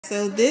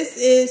So this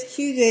is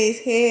QJ's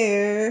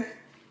hair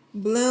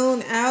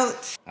blown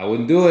out. I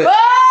wouldn't do it.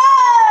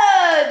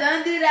 Oh,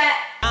 don't do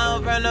that.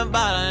 Down from the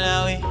bottom,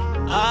 now we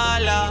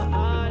all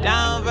up.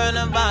 Down from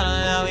the bottom,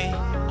 now we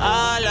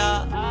all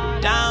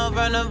up. Down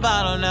from the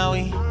bottom, now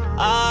we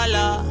all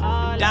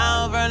up.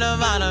 Down from the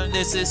bottom,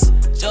 this is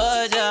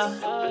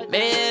Georgia.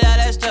 Made it out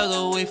that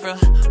struggle, we from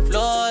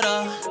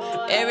Florida.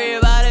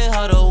 Everybody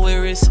huddle,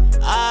 where is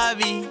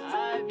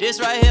Ahvi?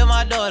 This right here,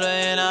 my daughter,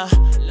 and I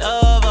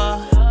love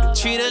her.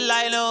 Treat her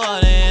like no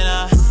other, and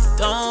I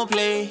don't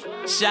play.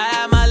 Shout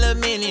out my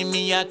little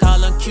mini-me, I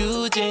call him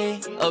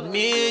QJ.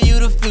 Amir, you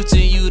the future,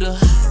 you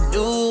the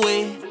new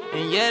way.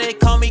 And yeah, they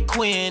call me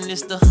Quinn,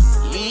 it's the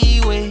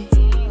leeway.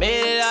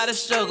 Made it out of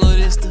struggle,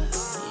 this the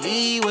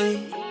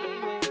leeway.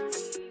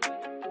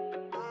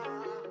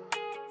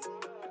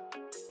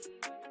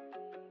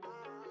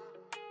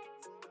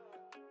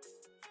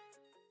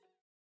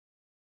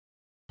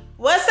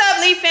 What's up,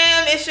 Lee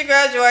fam? It's your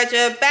girl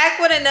Georgia, back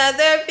with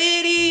another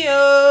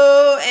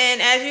video. And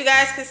as you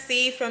guys can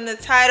see from the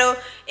title,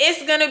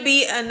 it's gonna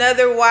be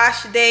another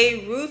wash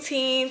day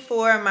routine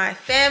for my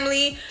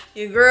family.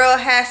 Your girl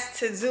has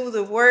to do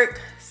the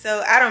work,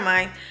 so I don't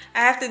mind. I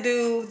have to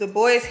do the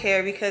boys'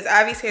 hair because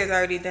Ahvi's hair is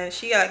already done.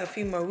 She got like a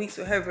few more weeks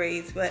with her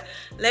braids. But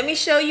let me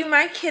show you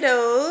my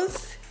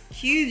kiddos.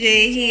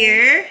 QJ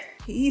here.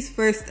 He's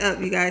first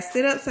up, you guys.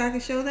 Sit up so I can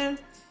show them.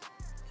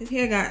 His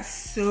hair got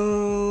so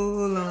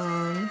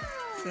long.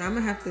 So I'm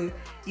gonna have to,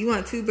 you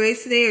want 2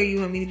 braids today or you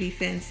want me to be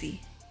fancy?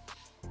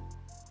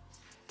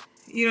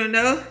 You don't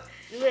know?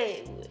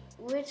 Wait,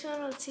 which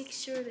one will take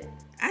shorter?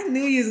 I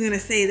knew you was gonna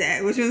say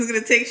that. Which one's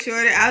gonna take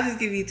shorter? I'll just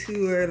give you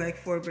 2 or like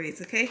 4 braids,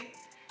 okay?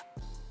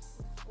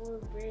 4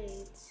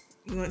 braids.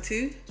 You want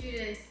 2?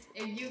 Judith,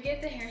 if you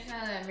get the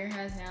hairstyle that Amir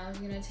has now, it's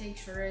gonna take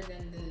shorter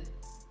than the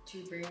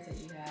 2 braids that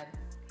you had.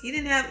 He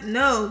didn't have,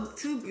 no,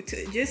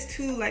 just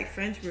 2 like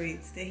French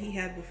braids that he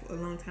had before, a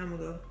long time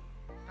ago.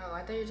 Oh,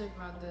 I thought you were talking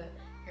about the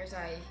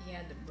hairstyle he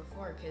had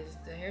before, because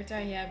the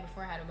hairstyle he had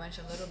before had a bunch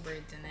of little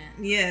braids in it.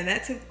 Yeah,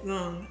 that took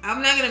long.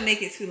 I'm not gonna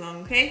make it too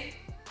long, okay?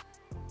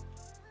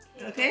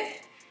 Okay?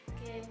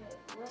 Okay,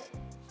 but what?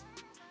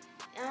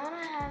 I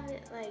wanna have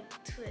it like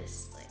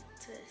twist.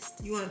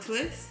 You want a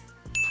twist?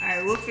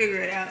 Alright, we'll figure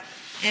it out.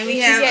 And we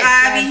You have get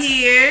Ahvi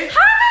here.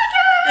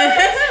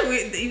 Hi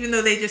guys! Even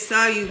though they just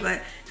saw you,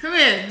 but come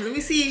here. Let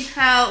me see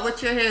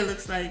what your hair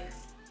looks like.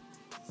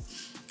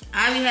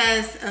 Ahvi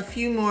has a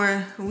few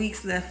more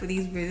weeks left for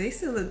these braids. They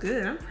still look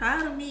good. I'm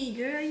proud of me,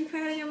 girl. Are you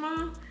proud of your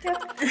mom?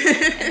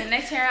 And the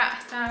next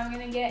hairstyle I'm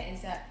gonna get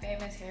is that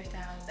famous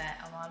hairstyle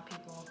that a lot of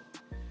people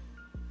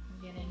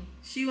are getting.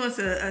 She wants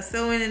a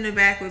sew-in in the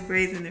back with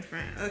braids in the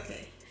front.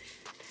 Okay.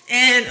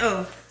 And,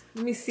 oh,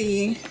 let me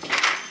see.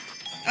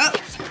 Oh,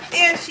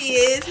 there she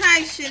is.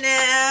 Hi,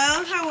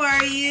 Chanel. How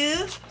are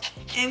you?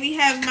 And we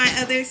have my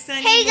other son.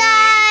 Hey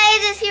guys,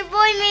 it's your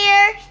boy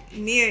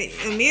Mir.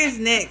 Amir's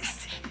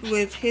next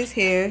with his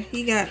hair.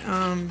 He got,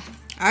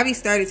 Ahvi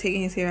started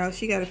taking his hair out.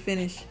 She got to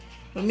finish.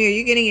 But Mir,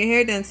 you're getting your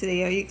hair done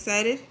today. Are you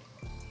excited?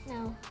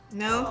 No.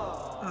 No?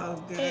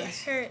 Oh, gosh. It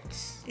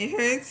hurts. It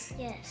hurts?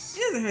 Yes.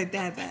 It doesn't hurt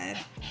that bad.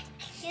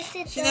 Yes,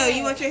 it Chanel, does.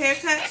 you want your hair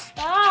cut?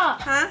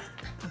 Stop. Huh?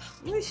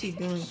 What is she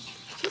doing?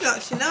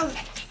 Chanel's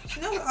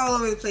all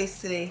over the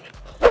place today.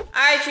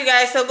 Alright, you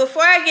guys, so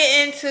before I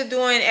get into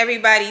doing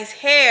everybody's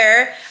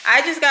hair,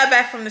 I just got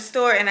back from the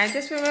store and I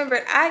just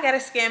remembered I gotta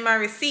scan my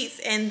receipts.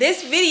 And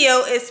this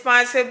video is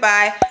sponsored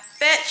by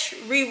Fetch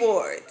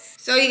Rewards.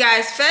 So you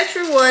guys, Fetch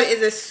Reward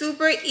is a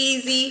super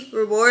easy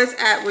rewards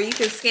app where you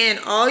can scan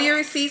all your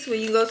receipts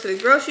when you go to the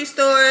grocery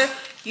store.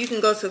 You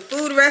can go to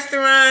food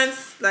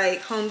restaurants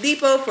like Home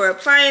Depot for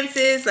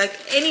appliances, like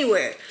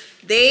anywhere.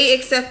 They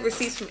accept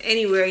receipts from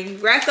anywhere. You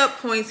rack up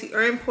points, you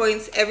earn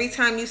points every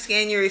time you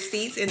scan your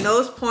receipts, and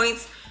those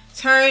points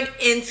turn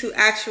into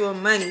actual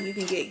money. You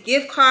can get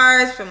gift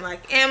cards from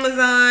like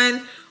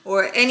Amazon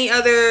or any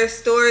other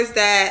stores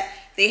that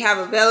they have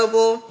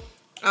available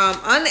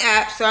on the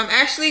app. So I'm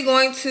actually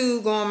going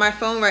to go on my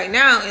phone right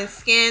now and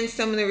scan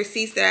some of the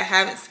receipts that I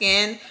haven't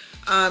scanned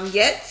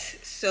yet.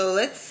 So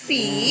let's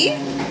see.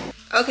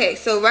 Okay,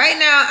 so right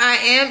now I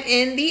am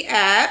in the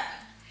app.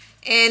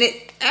 And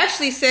it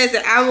actually says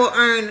that I will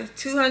earn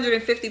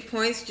 250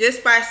 points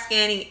just by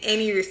scanning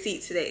any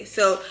receipt today.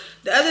 So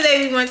the other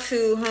day we went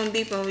to Home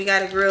Depot and we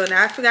got a grill and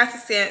I forgot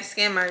to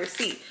scan my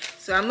receipt.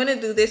 So I'm gonna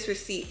do this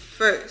receipt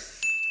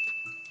first.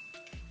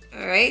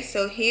 All right,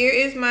 so here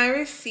is my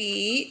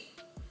receipt.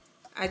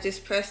 I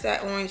just pressed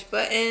that orange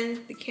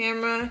button, the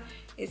camera.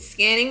 It's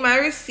scanning my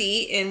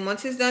receipt, and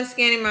once it's done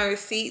scanning my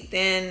receipt,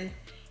 then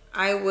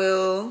I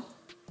will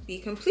be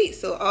complete.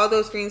 So all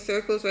those green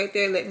circles right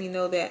there let me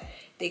know that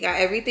they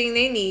got everything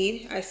they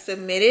need. I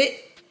submit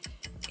it,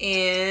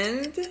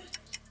 and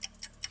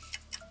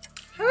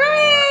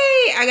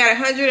hooray! I got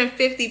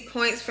 150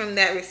 points from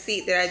that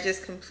receipt that I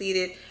just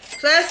completed,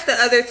 plus the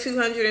other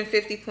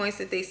 250 points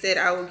that they said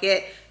I will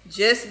get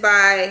just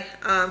by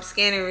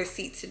scanning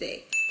receipt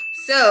today.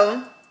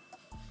 So,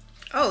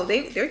 oh,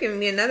 they're giving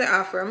me another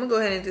offer. I'm gonna go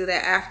ahead and do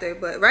that after.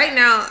 But right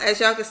now, as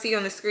y'all can see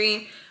on the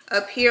screen,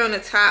 up here on the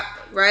top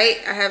right,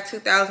 I have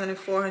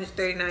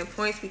 2,439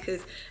 points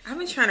because I've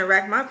been trying to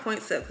rack my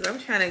points up because I'm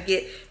trying to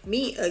get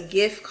me a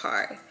gift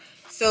card.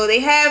 So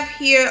they have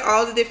here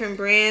all the different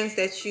brands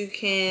that you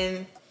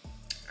can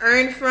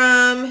earn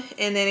from,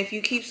 and then if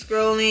you keep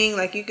scrolling,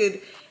 like you could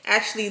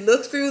actually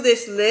look through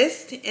this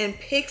list and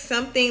pick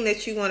something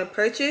that you want to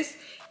purchase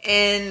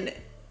and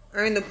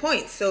earn the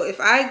points. So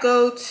if I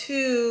go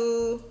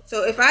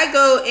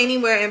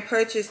anywhere and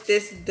purchase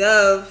this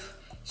Dove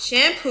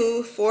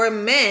shampoo for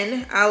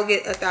men, I'll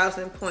get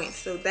 1,000 points.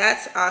 So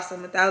that's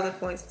awesome, 1,000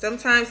 points.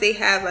 Sometimes they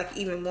have like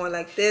even more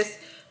like this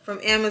from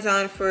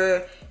Amazon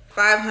for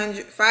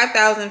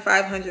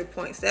 5,500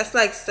 points. That's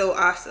like so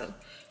awesome.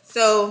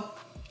 So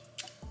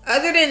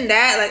other than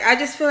that, like I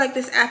just feel like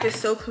this app is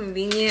so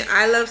convenient.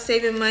 I love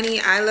saving money.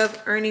 I love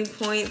earning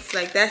points.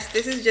 Like this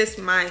is just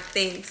my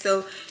thing.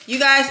 So you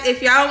guys,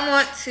 if y'all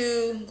want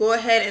to go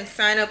ahead and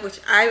sign up, which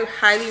I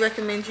highly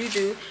recommend you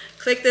do,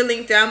 click the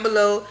link down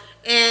below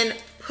and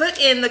put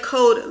in the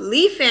code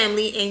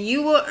LeeFamily and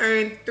you will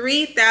earn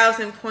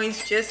 3,000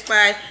 points just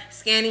by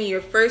scanning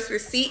your first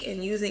receipt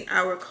and using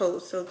our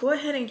code. So go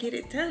ahead and get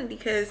it done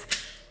because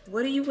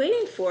what are you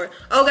waiting for?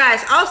 Oh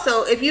guys,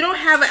 also if you don't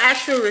have an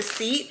actual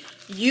receipt,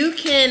 you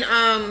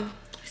can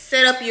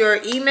set up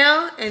your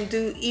email and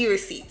do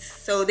e-receipts.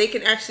 So they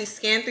can actually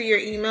scan through your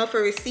email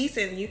for receipts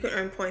and you can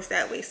earn points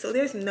that way. So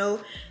there's no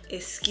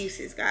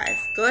excuses, guys.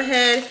 Go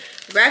ahead,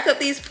 rack up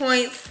these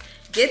points,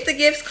 get the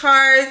gift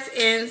cards,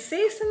 and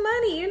save some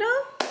money, you know?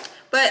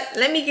 But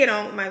let me get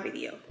on with my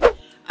video. All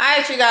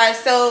right, you guys,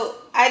 so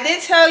I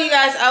did tell you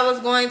guys I was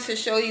going to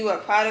show you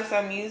what products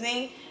I'm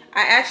using.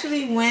 I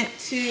actually went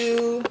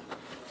to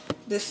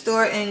the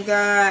store and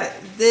got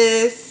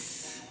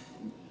this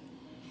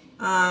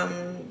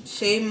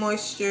Shea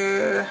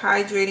Moisture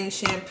Hydrating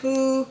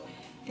Shampoo,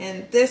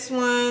 and this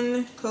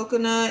one,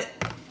 coconut,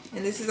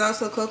 and this is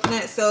also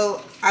coconut.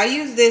 So I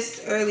used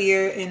this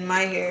earlier in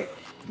my hair,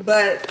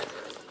 but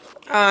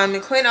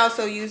and Quinn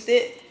also used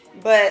it,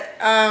 but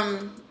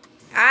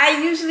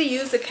I usually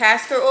use the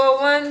castor oil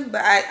one,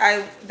 but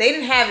they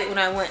didn't have it when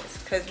I went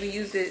because we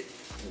used it,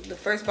 the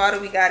first bottle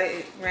we got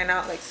it ran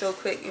out like so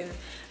quick, and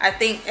I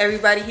think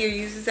everybody here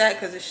uses that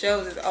because the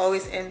shelves is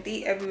always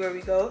empty everywhere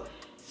we go.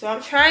 So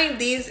I'm trying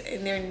these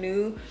and they're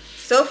new.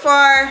 So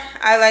far,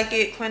 I like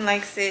it. Quinn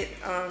likes it.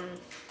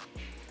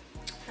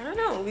 I don't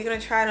know. We're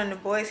gonna try it on the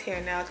boys' hair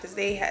now because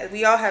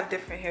we all have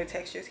different hair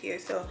textures here.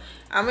 So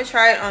I'm gonna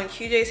try it on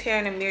QJ's hair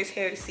and Amir's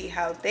hair to see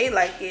how they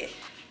like it.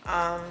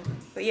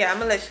 But yeah, I'm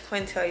gonna let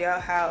Quinn tell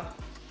y'all how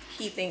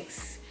he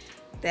thinks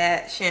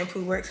that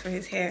shampoo works for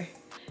his hair.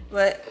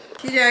 But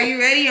QJ, are you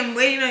ready? I'm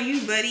waiting on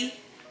you, buddy.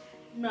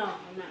 No,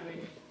 I'm not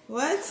ready.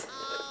 What?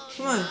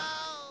 Come on.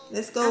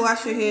 Let's go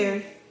wash your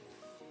hair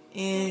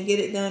and get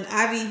it done.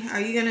 Ahvi, are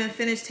you gonna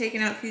finish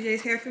taking out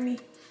QJ's hair for me?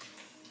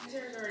 His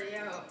hair's already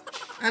out.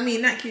 I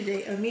mean, not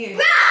QJ, Amir.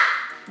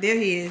 There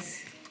he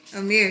is.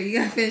 Amir, you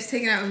gotta finish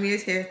taking out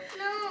Amir's hair.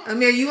 No.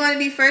 Amir, you wanna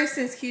be first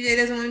since QJ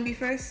doesn't wanna be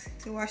first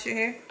to wash your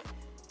hair?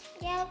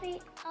 Yeah,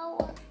 I'll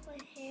wash my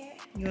hair.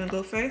 You wanna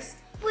go first?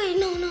 Wait,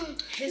 no.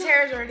 His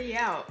hair's already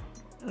out.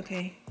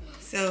 Okay,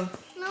 so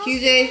No,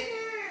 QJ, sir.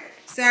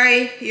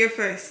 sorry, you're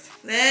first.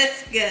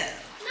 Let's go. No,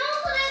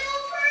 can I go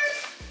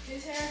first?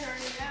 His hair's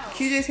already out.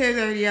 QJ's hair's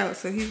already out,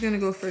 so he's gonna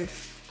go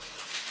first.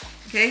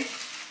 Okay?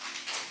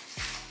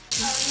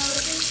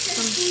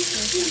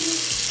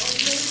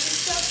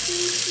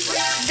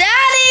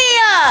 Daddy!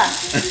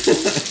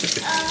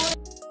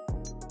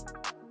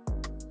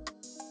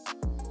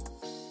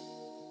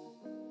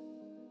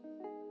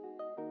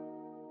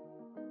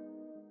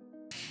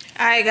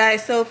 Alright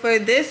guys, so for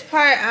this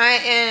part I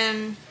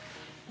am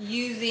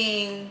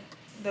using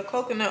the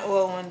coconut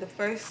oil one, the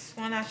first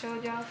one I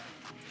showed y'all.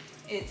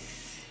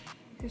 It's,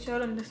 you can show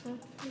them this one.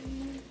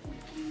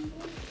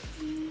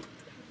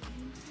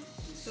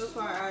 So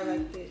far I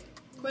liked it.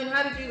 Quinn,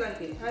 how did you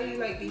like it? How do you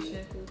like these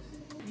shampoos?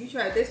 You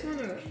tried this one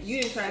or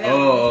you didn't try that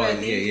one? Oh, You tried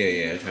these?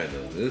 yeah. I tried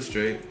those. It was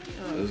straight.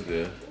 Oh. It was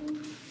good.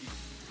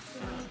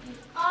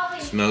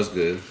 Smells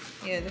good.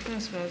 Yeah, this one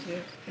smells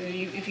good.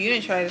 If you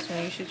didn't try this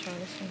one, you should try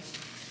this one.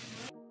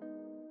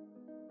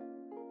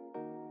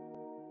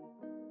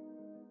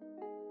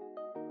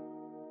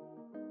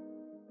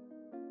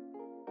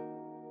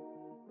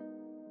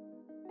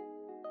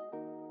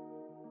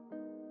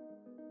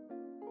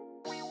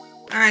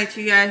 Alright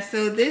you guys,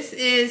 so this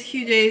is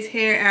QJ's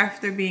hair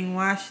after being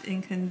washed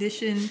and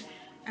conditioned.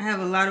 I have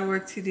a lot of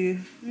work to do.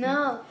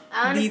 No,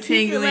 I want to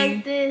keep it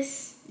like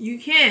this. You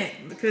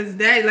can't because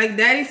like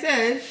Daddy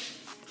said.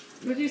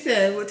 What you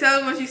said? Well, tell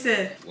them what you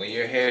said. When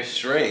your hair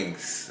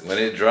shrinks, when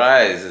it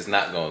dries, it's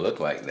not gonna look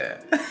like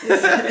that.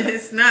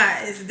 It's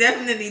not. It's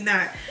definitely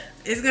not.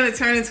 It's gonna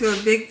turn into a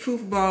big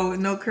poof ball with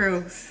no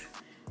curls.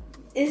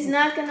 It's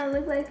not gonna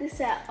look like this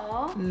at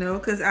all? No,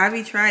 because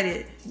Ahvi tried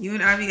it. You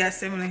and Ahvi got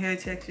similar hair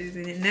textures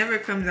and it never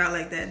comes out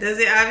like that. Does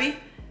it, Ahvi?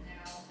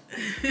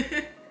 No.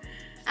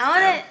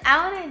 I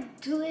wanna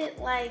do it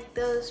like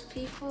those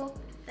people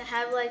that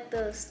have like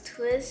those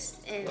twists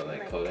and What,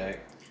 like Kodak?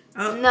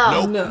 Oh,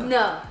 no, no.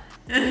 no.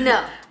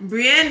 No.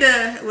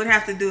 Brianda would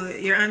have to do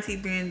it. Your auntie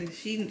Brianda.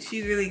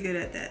 She's really good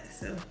at that.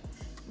 So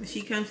when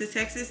she comes to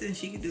Texas, and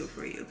she can do it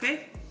for you,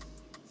 okay?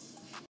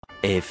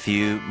 A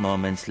few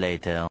moments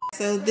later.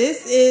 So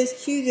this is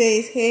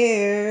QJ's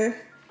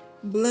hair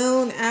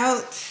blown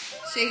out.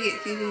 Shake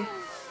it, QJ.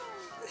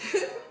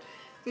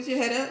 Put your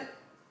head up.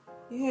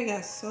 Your hair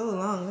got so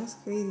long. That's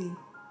crazy.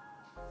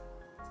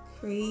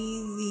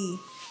 Crazy.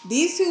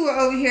 These two were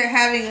over here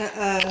having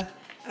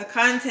a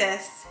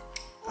contest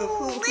of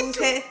whose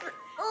head.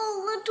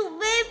 Oh, little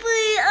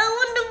baby, I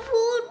want the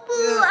poo.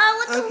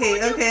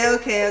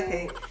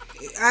 Okay.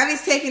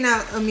 Ahvi's taking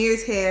out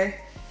Amir's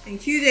hair, and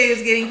QJ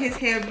was getting his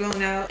hair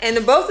blown out. And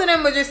the both of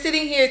them were just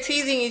sitting here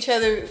teasing each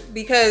other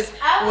because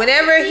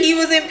whenever he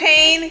was in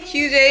pain,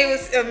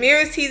 Amir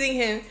was teasing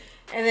him,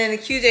 and then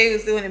QJ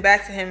was doing it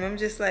back to him. I'm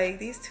just like,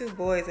 these two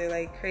boys are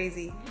like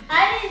crazy.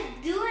 I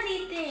didn't do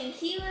anything.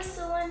 He was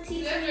the one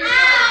teasing me.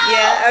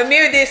 Yeah,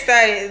 Amir did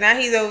start it. Now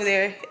he's over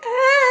there.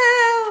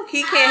 Ow!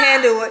 He can't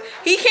handle what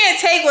he can't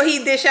take what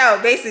he dish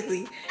out. Basically,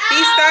 he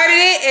started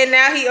it, and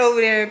now he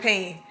over there in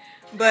pain.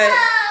 But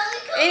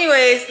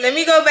anyways, let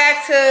me go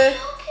back to.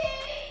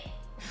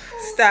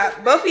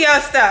 Stop. Both of y'all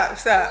stop.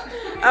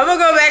 I'm gonna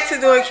go back to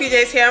doing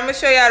QJ's hair. I'm gonna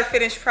show y'all the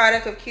finished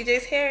product of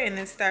QJ's hair and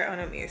then start on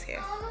Amir's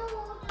hair.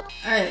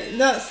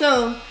 Alright,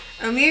 so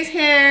Amir's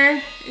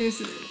hair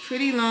is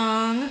pretty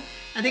long.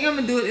 I think I'm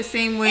gonna do it the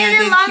same way I did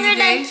QJ's. Is it longer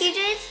than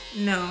QJ's?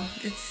 No,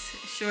 it's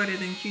shorter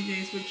than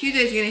QJ's. But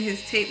QJ's getting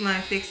his tape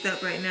line fixed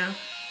up right now.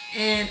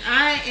 And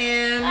I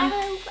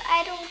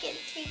don't get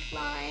tape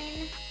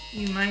line.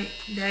 You might.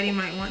 Daddy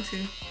might want to.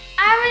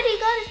 I already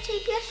got a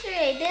tape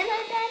yesterday, didn't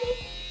I,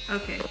 Daddy?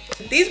 Okay.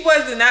 These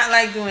boys do not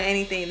like doing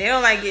anything. They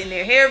don't like getting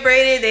their hair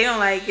braided. They don't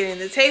like getting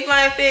the tape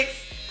line fixed.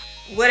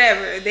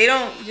 Whatever. They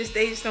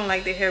just don't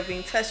like their hair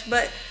being touched.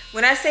 But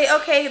when I say,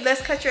 okay,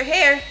 let's cut your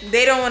hair,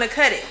 they don't want to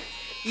cut it.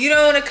 You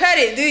don't want to cut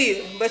it, do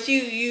you? But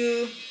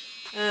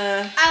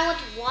I want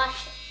to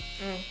wash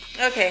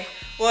it. Okay.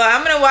 Well,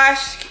 I'm going to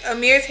wash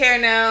Amir's hair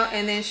now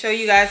and then show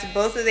you guys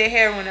both of their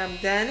hair when I'm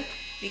done.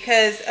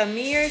 Because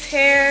Amir's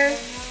hair,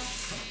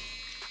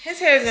 his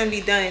hair is going to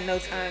be done in no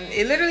time.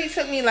 It literally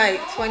took me like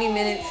 20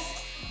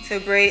 minutes to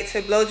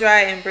blow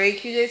dry and braid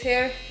QJ's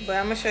hair. But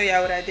I'm going to show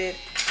y'all what I did.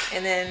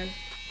 And then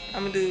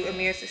I'm going to do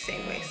Amir's the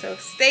same way. So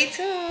stay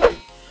tuned.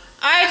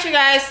 Alright, you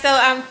guys. So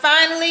I'm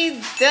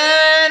finally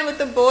done with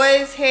the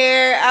boys'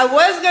 hair. I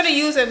was going to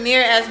use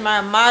Amir as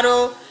my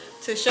model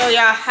to show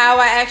y'all how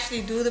I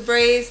actually do the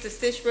braids, the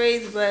stitch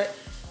braids. But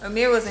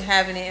Amir wasn't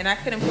having it. And I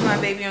couldn't put my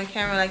baby on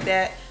camera like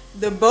that.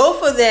 The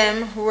both of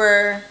them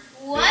were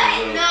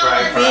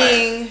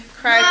being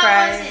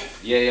cry.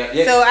 Yeah.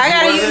 So I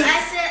gotta use.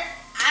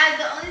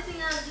 The only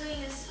thing I was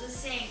doing was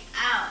saying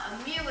ow.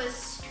 Amir was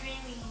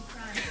screaming and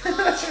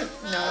crying.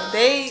 No,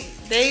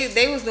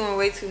 they was doing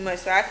way too much,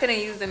 so I couldn't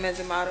use them as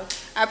a model.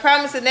 I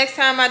promise the next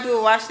time I do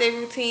a wash day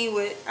routine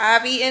with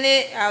Ahvi in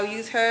it, I'll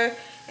use her.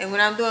 And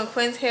when I'm doing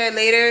Quinn's hair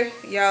later,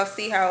 y'all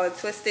see how I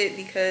twist it,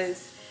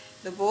 because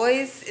the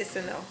boys, it's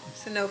a no.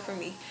 It's a no for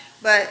me.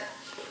 But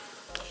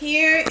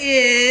here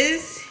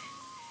is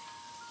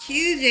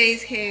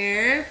QJ's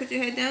hair. Put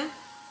your head down.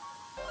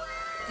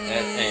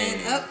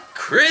 And up.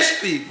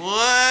 Crispy, boy.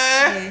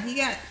 Yeah, he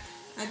got,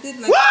 I did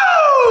like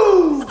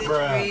stitch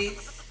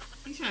braids.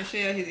 He's trying to show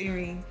you his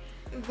earring.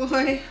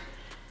 Boy.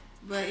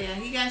 But yeah,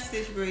 he got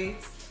stitch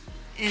braids.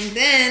 And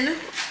then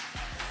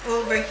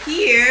over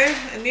here,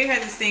 Amir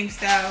has the same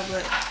style,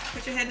 but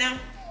put your head down.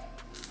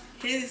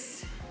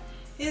 His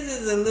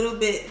is a little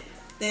bit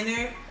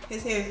thinner.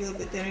 His hair is a little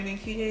bit thinner than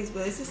QJ's,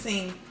 but it's the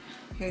same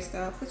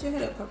hairstyle. Put your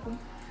head up, Purple.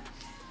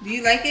 Do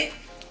you like it?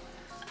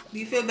 Do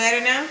you feel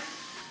better now?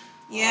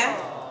 Yeah?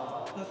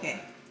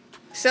 Okay.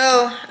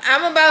 So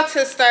I'm about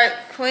to start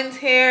Quinn's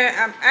hair.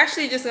 I'm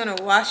actually just gonna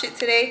wash it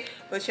today,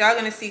 but y'all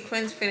gonna see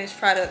Quinn's finished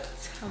product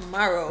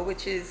tomorrow,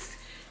 which is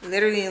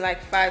literally in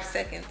like 5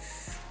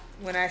 seconds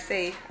when I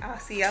say I'll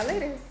see y'all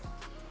later.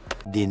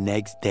 The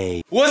next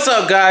day. What's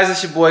up, guys?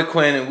 It's your boy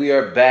Quinn, and we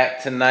are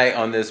back tonight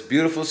on this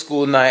beautiful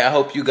school night. I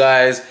hope you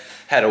guys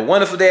had a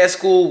wonderful day at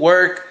school,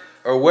 work,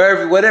 or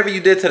whatever you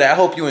did today. I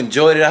hope you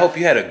enjoyed it. I hope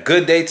you had a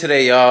good day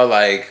today, y'all.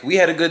 Like, we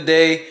had a good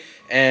day,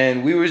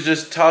 and we was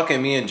just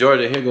talking, me and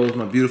Georgia. Here goes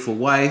my beautiful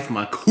wife,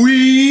 my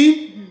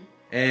queen,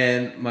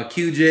 and my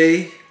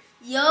QJ.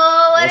 Yo,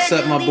 what's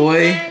up, my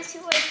boy?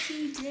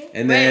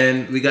 And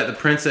then we got the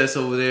princess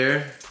over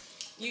there.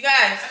 You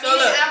guys, so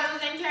look.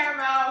 Apples and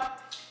caramel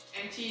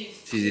and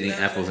cheese. She's eating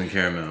apples and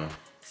caramel.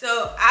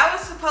 So I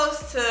was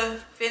supposed to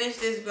finish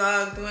this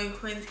vlog doing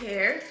Quinn's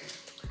hair,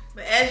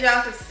 but as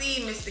y'all can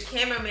see, Mr.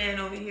 Cameraman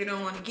over here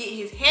don't want to get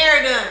his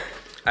hair done.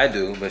 I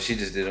do, but she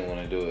just didn't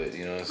want to do it.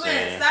 You know what I'm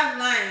saying? Quinn, stop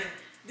lying.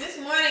 This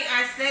morning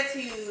I said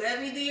to you, let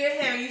me do your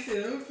hair, and you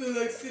said, I don't feel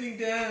like sitting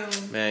down.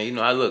 Man, you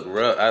know I look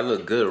rough. I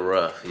look good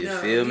rough. You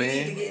feel me?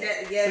 Need to get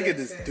that together. Look at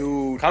this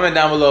dude. Comment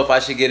down below if I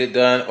should get it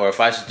done or if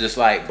I should just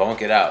like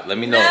bonk it out. Let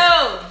me know.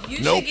 No, you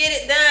should get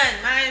it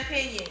done. My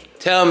opinion.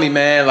 Tell me,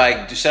 man.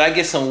 Like, should I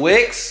get some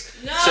wicks?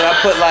 No.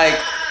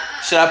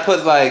 Should Should I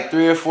put like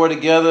 3 or 4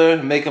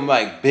 together, make them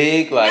like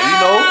big, like you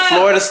know,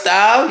 Florida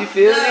style? You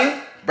feel me?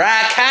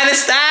 Bride kind of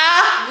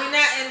style. We're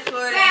not in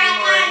Florida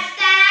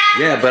anymore.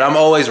 Yeah, but I'm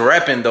always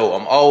repping though.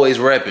 I'm always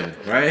repping,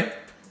 right?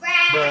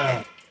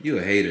 You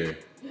a hater.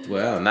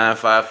 Well,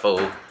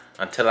 954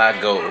 until I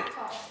go.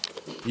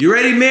 You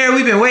ready, Mary?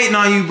 We've been waiting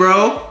on you,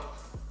 bro.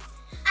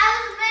 I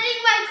was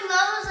putting my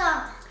clothes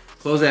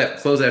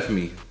on. Close that for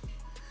me.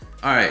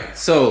 All right,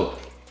 so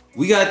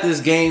we got this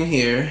game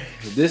here.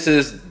 This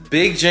is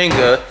Big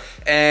Jenga,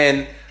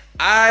 and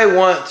I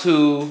want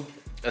to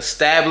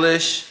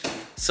establish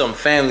some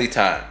family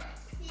time.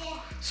 Yeah.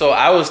 So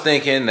I was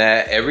thinking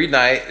that every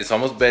night, it's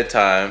almost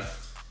bedtime,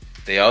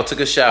 they all took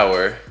a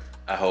shower,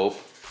 I hope,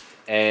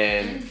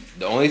 and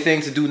the only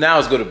thing to do now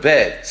is go to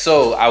bed.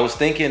 So I was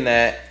thinking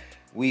that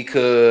we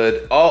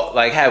could all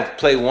like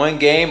play one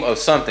game of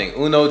something,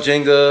 Uno,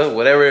 Jenga,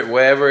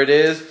 whatever it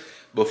is,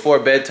 before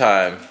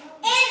bedtime.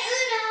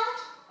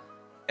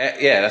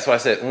 Yeah, that's why I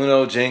said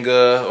Uno,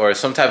 Jenga, or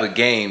some type of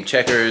game,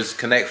 checkers,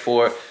 Connect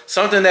Four,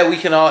 something that we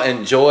can all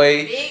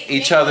enjoy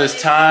each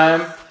other's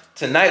time.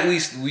 Tonight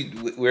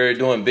we're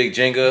doing Big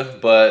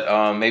Jenga,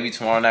 but maybe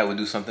tomorrow night we'll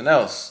do something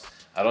else.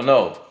 I don't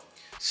know.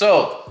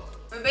 So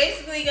we're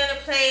basically gonna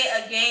play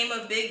a game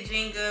of Big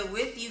Jenga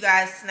with you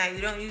guys tonight.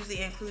 We don't usually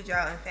include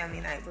y'all in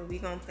family night, but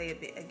we're gonna play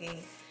a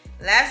game.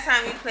 Last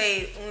time we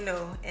played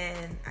Uno,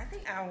 and I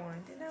think I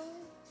won. Did I win?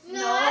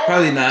 No.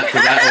 probably not,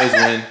 because I always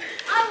win.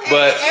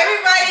 But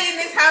everybody in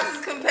this house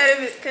is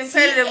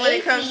competitive when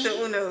it comes to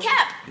Uno.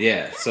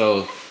 yeah,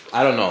 so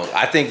I don't know.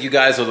 I think you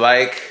guys will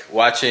like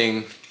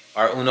watching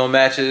our Uno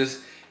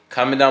matches.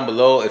 Comment down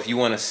below if you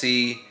want to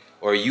see,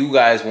 or you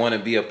guys want to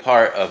be a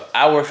part of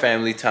our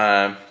family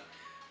time,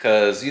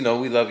 because you know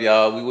we love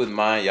y'all. We wouldn't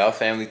mind y'all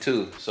family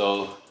too.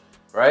 So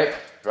right.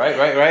 Yep. All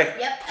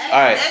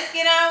right. Let's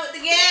get on with the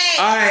game.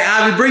 All right,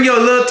 Ahvi, bring your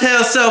little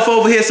tail self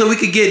over here so we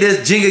can get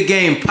this Jenga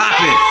game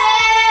popping.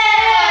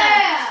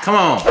 Yeah. Come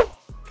on. All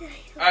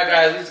right,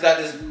 guys, we just got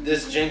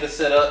this Jenga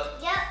set up.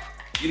 Yep.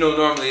 You know,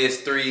 normally it's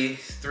three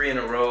in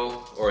a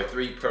row or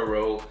 3 per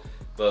row,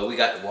 but we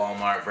got the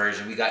Walmart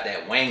version. We got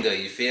that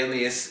Wanga. You feel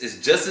me? It's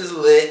just as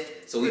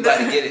lit. So we about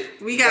to get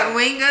it. We got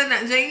Wanga,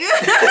 not Jenga.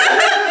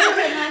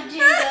 Not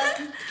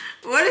Jenga.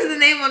 What is the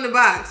name on the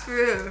box for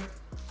real?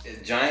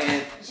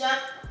 Giant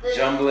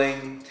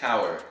jumbling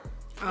tower.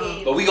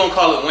 Oh. But we gonna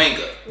call it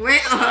Wanga.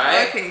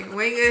 Alright? Okay,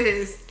 Wanga it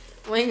is.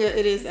 Wanga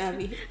it is,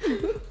 Ahvi.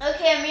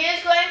 Okay,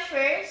 Amir's going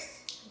first.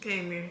 Okay,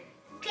 Amir.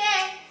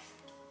 Okay.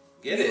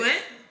 Get You it?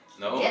 went?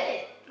 No. Get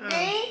it. Oh.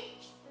 3,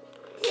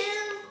 2,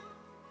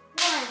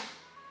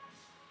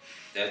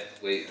 1.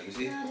 Wait, let me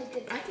see. Not a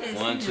good. I can't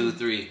 1, see 2, him.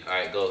 3. All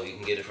right, go. You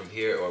can get it from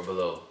here or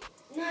below.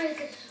 Not a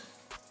good.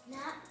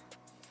 Not.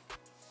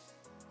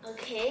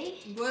 Okay.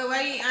 Boy,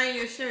 why you iron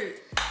your shirt?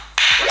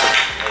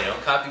 Hey,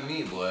 don't copy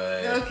me,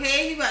 boy.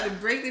 Okay, you about to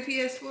break the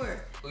PS4.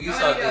 Who you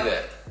saw do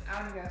that?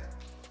 I wanna go.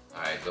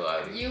 All right, go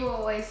out. You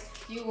always.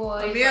 Amir, Well,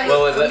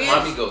 let Amir's-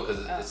 mommy go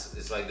because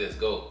it's like this.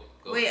 Go.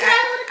 Wait, I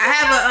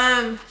have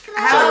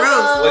a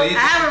roast. What do you I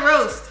have a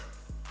roast.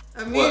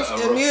 What,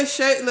 a Amir's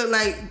shirt look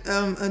like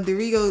a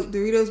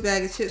Doritos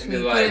bag of chips when you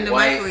Like put it in the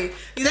white. microwave.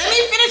 Let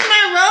me finish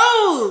my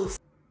roast.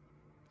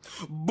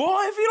 Boy,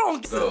 if you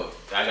don't Go.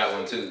 I got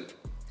one too.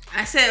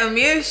 I said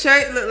Amir's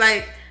shirt look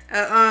like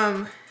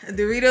a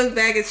Doritos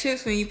bag of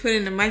chips when you put it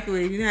in the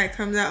microwave. You know how it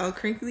comes out all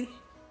crinkly?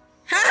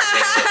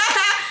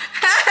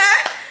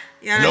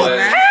 Y'all know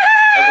that?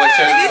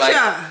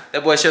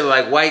 That boy shirt look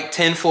like white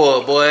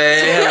tinfoil, boy.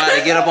 I'm about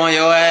to get up on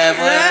your ass,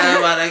 boy. I'm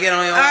about to get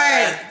on your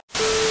ass.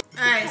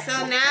 Alright, so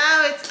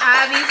now it's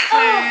Ahvi's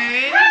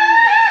turn.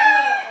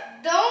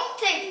 Don't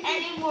take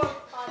any more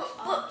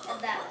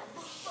of that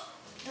one.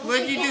 Don't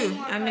What'd take you any do?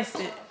 more I missed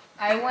it.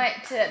 I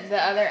went to the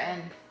other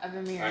end of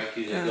the mirror. Alright,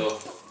 QJ, go.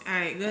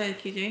 Alright, go ahead,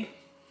 KJ.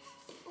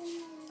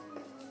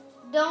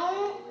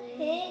 Don't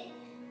hit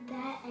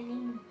that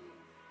anymore.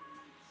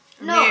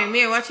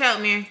 Mir, watch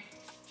out, Mir.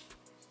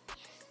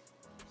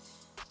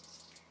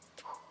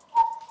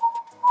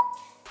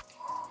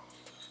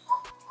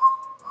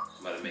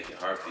 I'm about to make it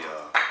hard for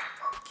y'all.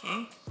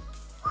 Okay.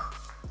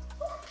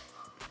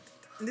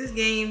 This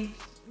game,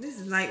 this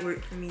is light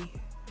work for me.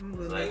 I'm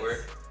gonna go Light next.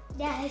 work?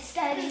 Yeah,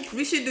 study.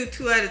 We should do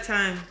 2 at a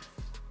time.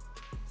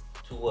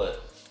 2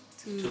 what?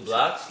 2 2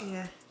 blocks?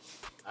 Yeah.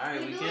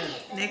 Alright, we can.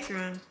 Next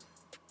round.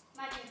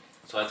 My turn.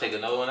 So I take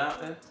another one out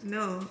then?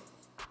 No.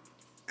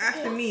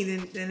 After me,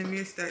 then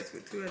Amir starts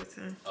with 2 at a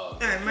time. Oh, All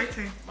right, my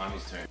turn.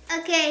 Mommy's turn.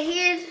 Okay,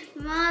 here's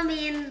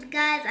mommy, and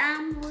guys,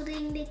 I'm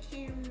holding the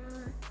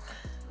camera.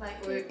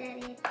 Light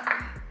Daddy,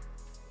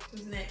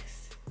 Who's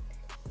next?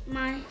 me.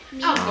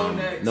 Go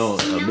next. No,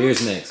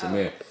 Amir's next.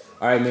 Amir.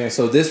 All right, Amir.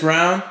 So this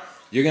round,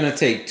 you're gonna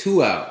take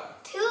 2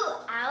 out. 2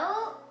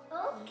 out.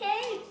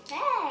 Okay,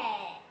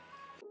 bad.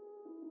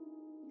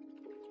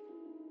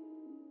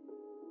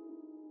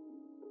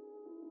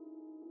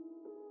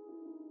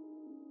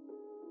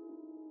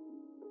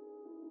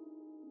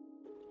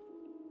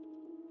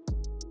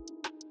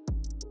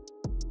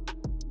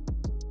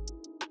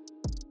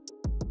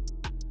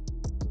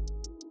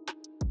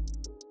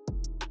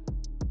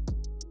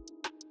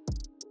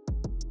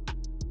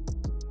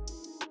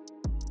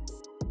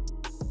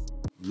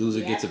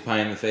 loser gets a pie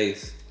in the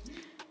face.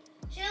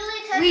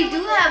 We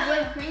do have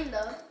whipped cream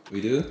though.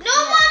 We do? No,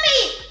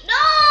 mommy!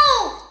 No!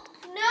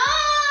 No!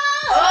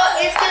 Oh,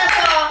 it's gonna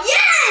fall.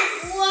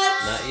 Yes! What?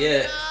 Not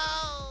yet.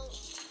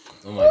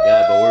 Oh my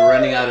god, but we're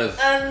running out of...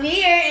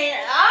 Amir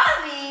and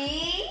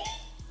Ahvi.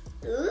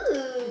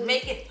 Ooh.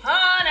 Make it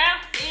hard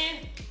out there.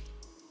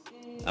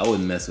 I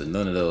wouldn't mess with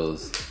none of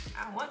those.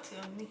 I want to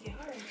make it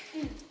hard.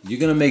 You're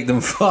gonna make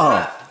them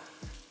fall.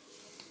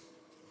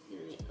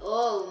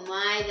 Oh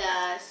my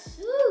gosh.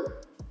 Woo.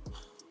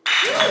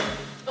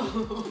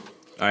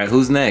 Alright,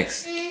 who's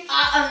next?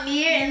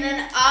 Amir and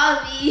then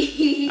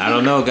Ahvi. I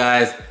don't know,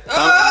 guys.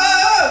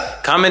 Oh!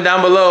 Comment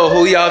down below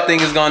who y'all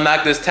think is gonna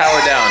knock this tower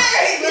down.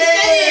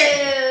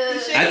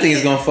 I think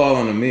it's gonna fall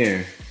on the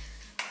mirror.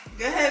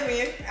 Go ahead,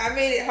 Mir. I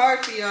made it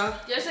hard for y'all.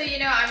 Just so you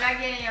know, I'm not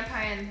getting a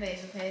pie in the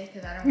face, okay?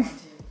 Because I don't want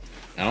to.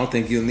 I don't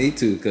think you'll need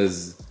to,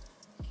 because...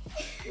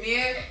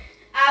 Mir.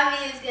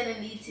 Ahvi is gonna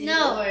need to.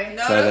 No. No, Try don't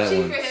that cheat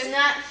one. for him. It's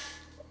not.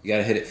 You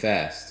gotta hit it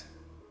fast.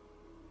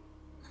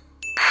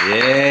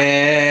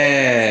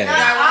 Yeah! Not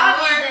Got one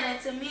Ahvi, more? then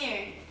it's Amir.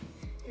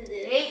 Cause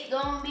it ain't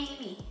gonna be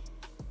me.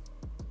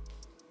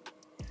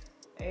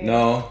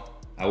 No,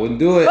 I wouldn't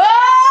do it.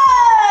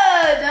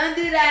 Oh! Don't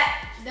do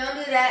that. Don't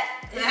do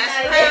that. It's Last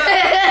not round.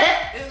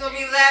 This is gonna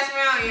be the last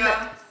round,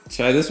 y'all.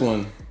 Try this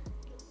one.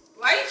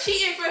 Why you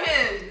cheating for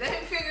him? Let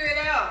him figure it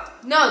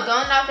out. No,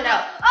 don't knock it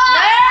out.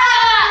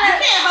 You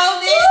can't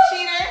hold it,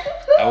 cheater.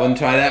 I wouldn't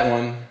try that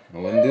one. I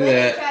wouldn't do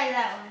Let's that. try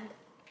that one.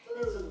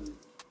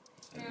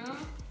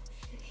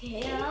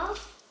 Okay.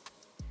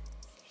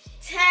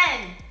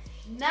 10,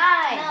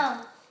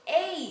 9,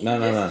 8.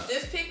 No.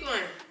 Just pick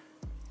one.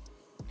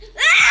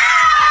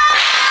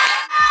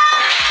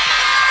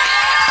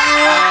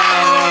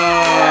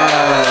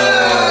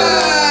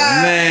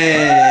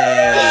 Man.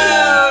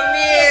 Oh,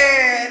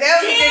 Mir. That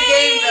was a good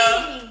game,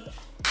 though.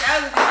 That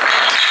was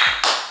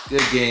a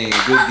good game.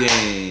 Good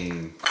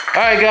game.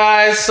 All right,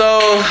 guys. So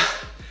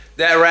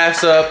that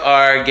wraps up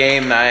our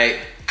game night.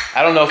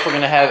 I don't know if we're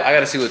gonna have. I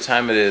gotta see what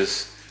time it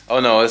is. Oh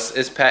no,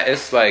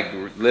 it's like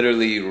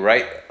literally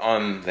right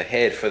on the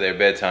head for their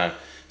bedtime.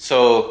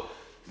 So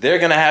they're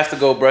gonna have to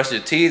go brush their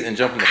teeth and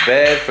jump into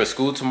bed for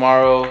school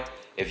tomorrow.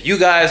 If you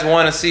guys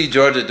want to see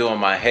Georgia doing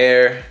my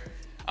hair,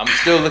 I'm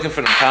still looking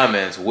for the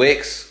comments.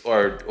 Wicks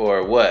or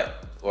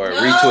what? Or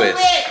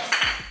retwist.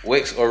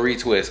 Wicks or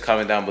retwist.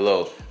 Comment down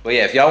below. But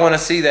yeah, if y'all want to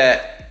see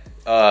that,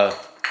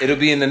 it'll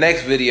be in the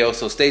next video.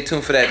 So stay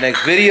tuned for that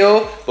next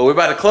video. But we're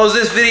about to close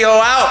this video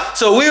out.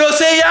 So we will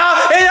see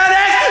y'all in the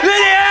next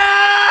video.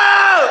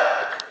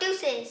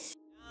 Deuces.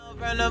 Down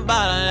from the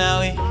bottom, now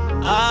we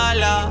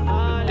all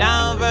up.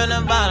 Down from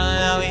the bottom,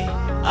 now we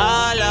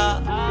all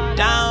up.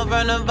 Down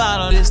from the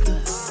bottom, it's the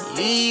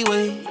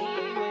leeway.